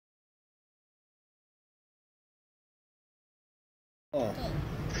จ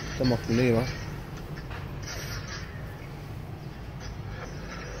ะหมกอยู่นี่วะ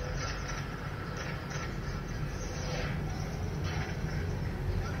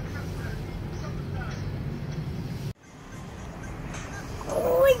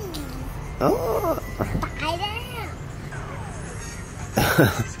ตายแล้ว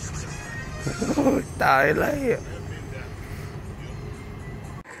ตายเลย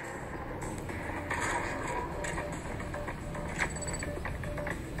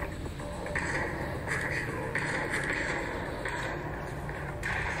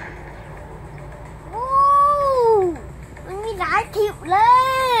โอ้มันมีหลายทิปเล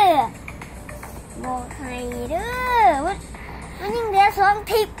ยบอกให้เด้อมันยังเหลือ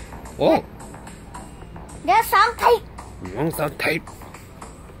2 ทิปโอ้เดี๋ยว2 ทิป2 ทิป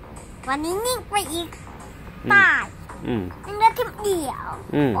วันนี้ยิ่งไปอีกตายยังเหลือทิปเดียว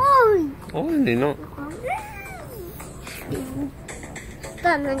โอ้ยนี่เนาะต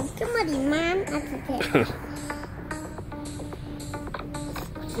อนนั้นก็มาดีมันอาจจะแพ้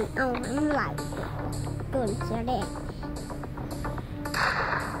เอามันไหลโดนเสียแดง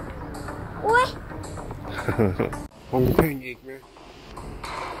โอ้ยห้องเพลงอีกไหม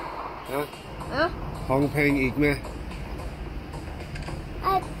ฮะห้องเพลงอีกไหม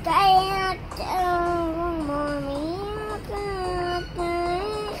ใจจะมองมีก็ใจ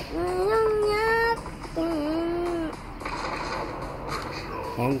ยังยัก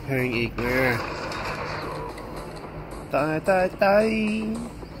ห้องเพลงอีกนะตายเ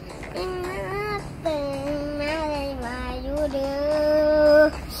ป็นมาเลยมาอยู่เด้อ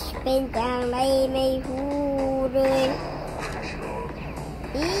เป็นจังไรไม่พูดเลย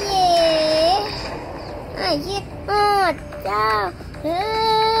คิดฮอดเจ้า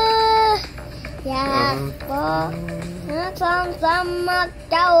อยากบอกสมัคร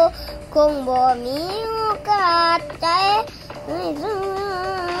เจ้าคงบ่มีโอกาสใจให้รู้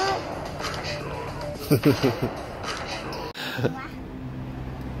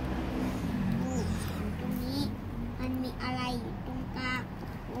ตรงนี้มันมีอะไรอยู่ตรงกลาง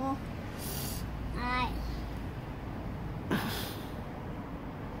โอ้อะไร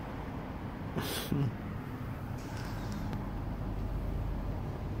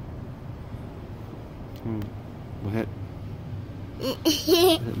มาเฮ็ด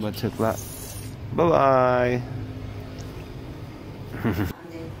มาถึกละบ๊ายบาย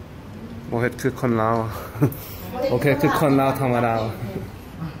โอเคคือคนลาวโอเคคือคนลาวธรรมดา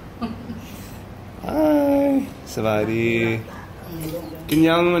สบายดีกิน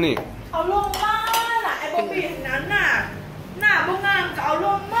ยังมานี่เอาลงมาน่ะไอ้บ๊อบบี้นั้นน่ะหน้าบ่งามก็เอาล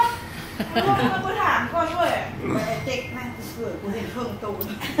งมากูถามก่อนเว้ยไอ้เจ๊กแม่งเกิดกูเห็นเพิ่งตูน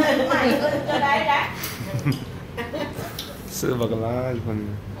ใหม่จะได้แล้วซื้อบักลาทุกคน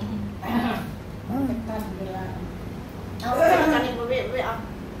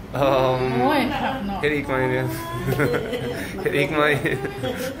เฮ็ดอีกไหมเนี่ยเฮ็ดอีกไหม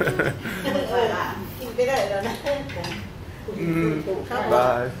กินไปได้แล้วนะบา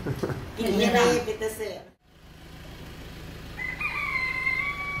ยกินยังไงเป็นตะเสีย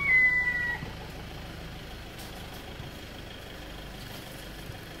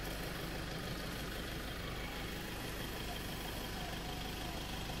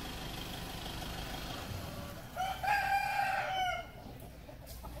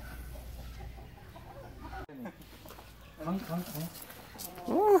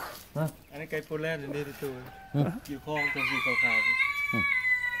อันนี้ไก่โปแลนด์นี่ตัวอยู่คลองตัวสีขาว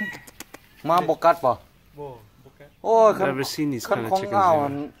มาบกัดป่ะโบกัดโอ้ยคันของเงา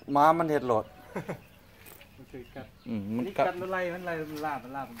ม้ามันเห็ดโหลดมันเคยกัดมันกัดมันไล่ลาบ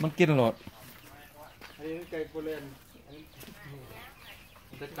มันกินโหลดอันนี้ไก่โปแลนด์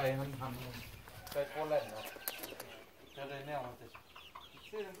จะไก่มันทำไก่โปแลนด์เนาะจะได้แนวมันจะ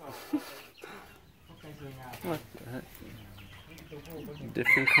ซื้อก่อนไก่สวยงาม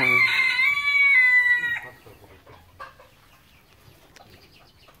different kind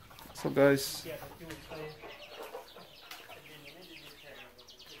so guys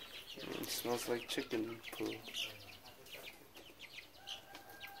it smells like chicken food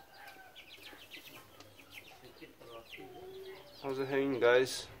how's it hanging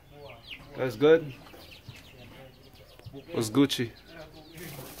guys good what's Gucci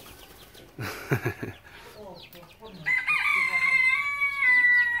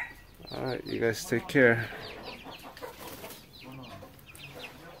alright, you guys take care.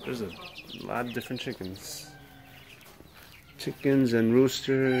 There's a lot of different chickens. Chickens and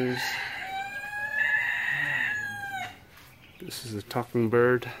roosters. This is a talking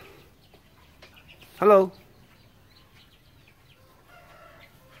bird. Hello.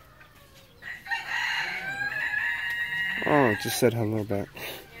 Oh, just said hello back.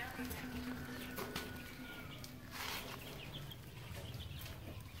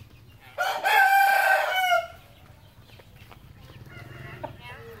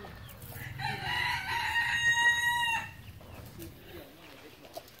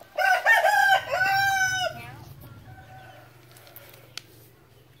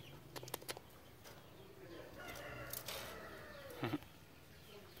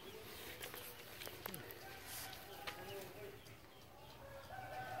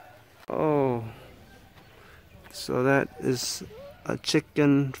 Oh, so that is a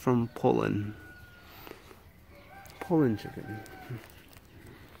chicken from Poland. Poland chicken.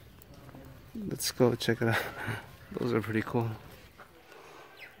 Let's go check it out. Those are pretty cool.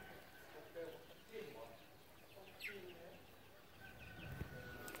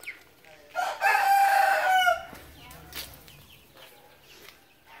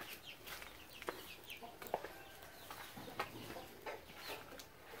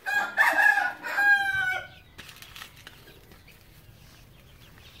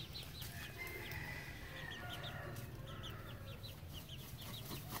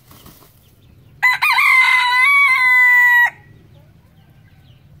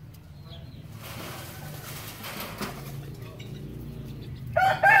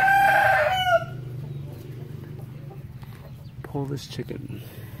 Polish chicken.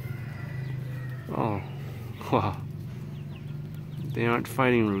 Oh, wow. They aren't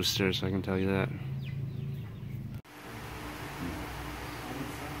fighting roosters, I can tell you that.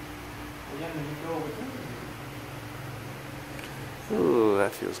 Ooh,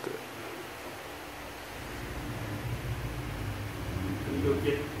 that feels good.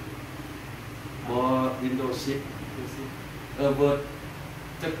 Windows 10 Word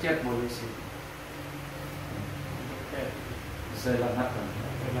 7 หมดเลยสิใส่รหัสกัน7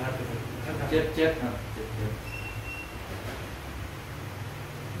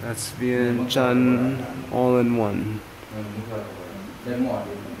 That's Vientiane all in one.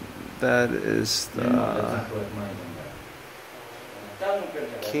 That is the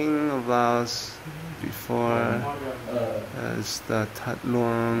King of Laos before as the That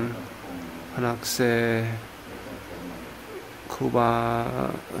Luang, Hanakse,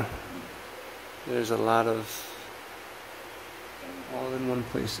 Kuba. There's a lot of all in one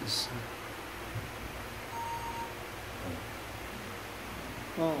places.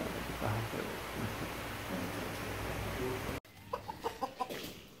 Oh,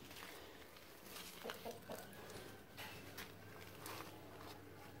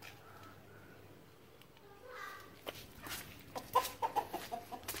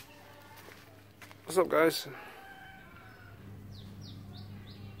 what's up, guys?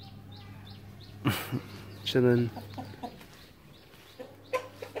 Chilling.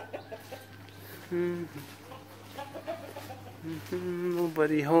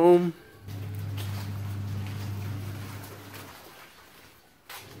 Nobody home.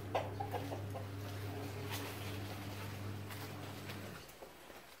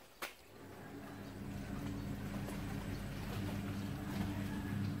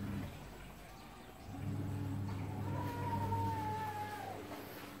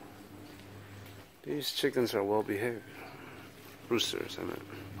 These chickens are well behaved. Roosters, I mean.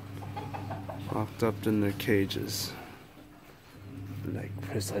 Locked up in their cages like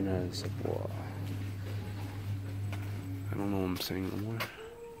prisoners of war. I don't know what I'm saying no more.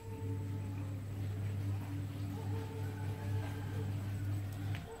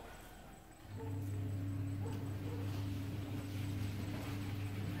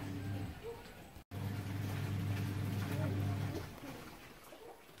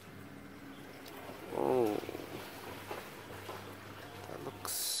 Oh, that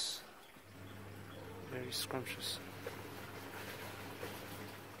looks very scrumptious.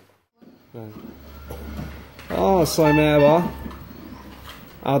 Oh, soy mẹ bó.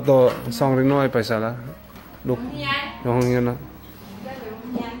 À, tổ xong đến nói phải sao là lúc không nghe nó.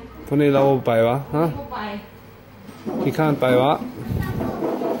 Thôi này lâu phải quá, hả? Khi khăn phải quá.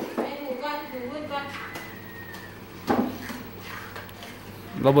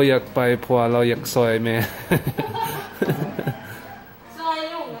เราบ่อยากไปเพราะเราอยากซอยแม่ซอย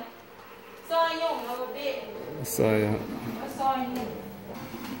ยุ่งเราบ่ได้ซอย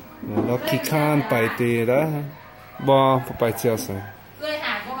เราขี้ข้านไปตีแล้วบ่ไปเที่ยวซะเคยห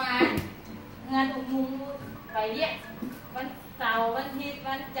าเข้ามาเงินอุกมุงไปเรียกวันเสาร์วันอาทิตย์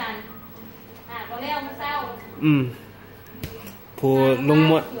วันจันทร์หาก็แล้วมื้อเช้าผู้ลงห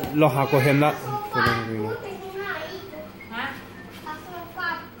มดเราหาก็เห็นละผู้ลงนี่ฮะ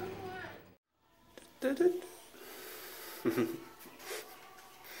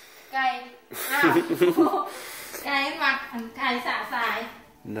ไก่อ้าว ไก่หมักไข่สาสาย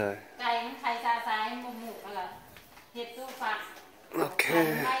ได้ ไก่มันไข่สาสายหมูอะไรเห็ดตู้ฝัก โอเค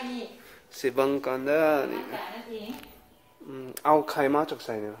ไข่นี่ สิบังกันเด้อ มันแก่นั่นเอง เอาไข่มาจากใ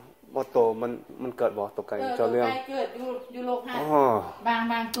ส่เนี่ยบ่โตมันเกิดบ่ตัวไก่เจ้าเรื่อง ไก่เกิดอยู่โลกฮะ อ๋อบ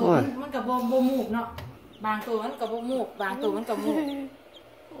างตัวมันกับโบมูกเนาะบางตัวมันกับโบมูกบางตัวมันกับมูก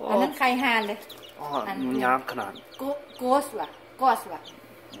อันนั้นไข่ห่านเลย อ๋อมันยาวขนาด โกสว่ะ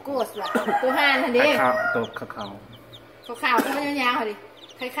ตัวห่านทันเด้ ขาวตัวขาว ขาวๆที่มันยาวๆดิ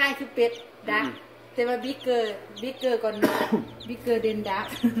คล้ายๆคือเป็ดดักแต่ว่าบิ๊กเกอร์ก่อนบิ๊กเกอร์เดนดัก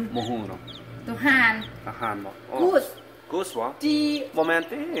โมโหเนาะ ตัวห่าน อาหารบ่ กูสวะ จี บ่แม่น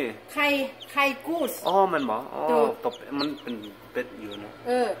ติ ไข่กูส อ๋อมันบ่อ๋อตบมันเป็นเป็ดอยู่เนาะ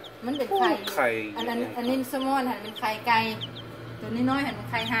มันเป็นไข่อันนี้แซลมอนหันเป็นไข่ไก่ตัวน้อยๆหันเป็น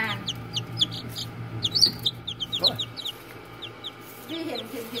ไข่ห่านที่เ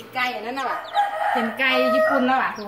ห็นไก่อันนั้นน่ะว่ะเห็นไก่ญี่ปุ่นแล้วว่ะ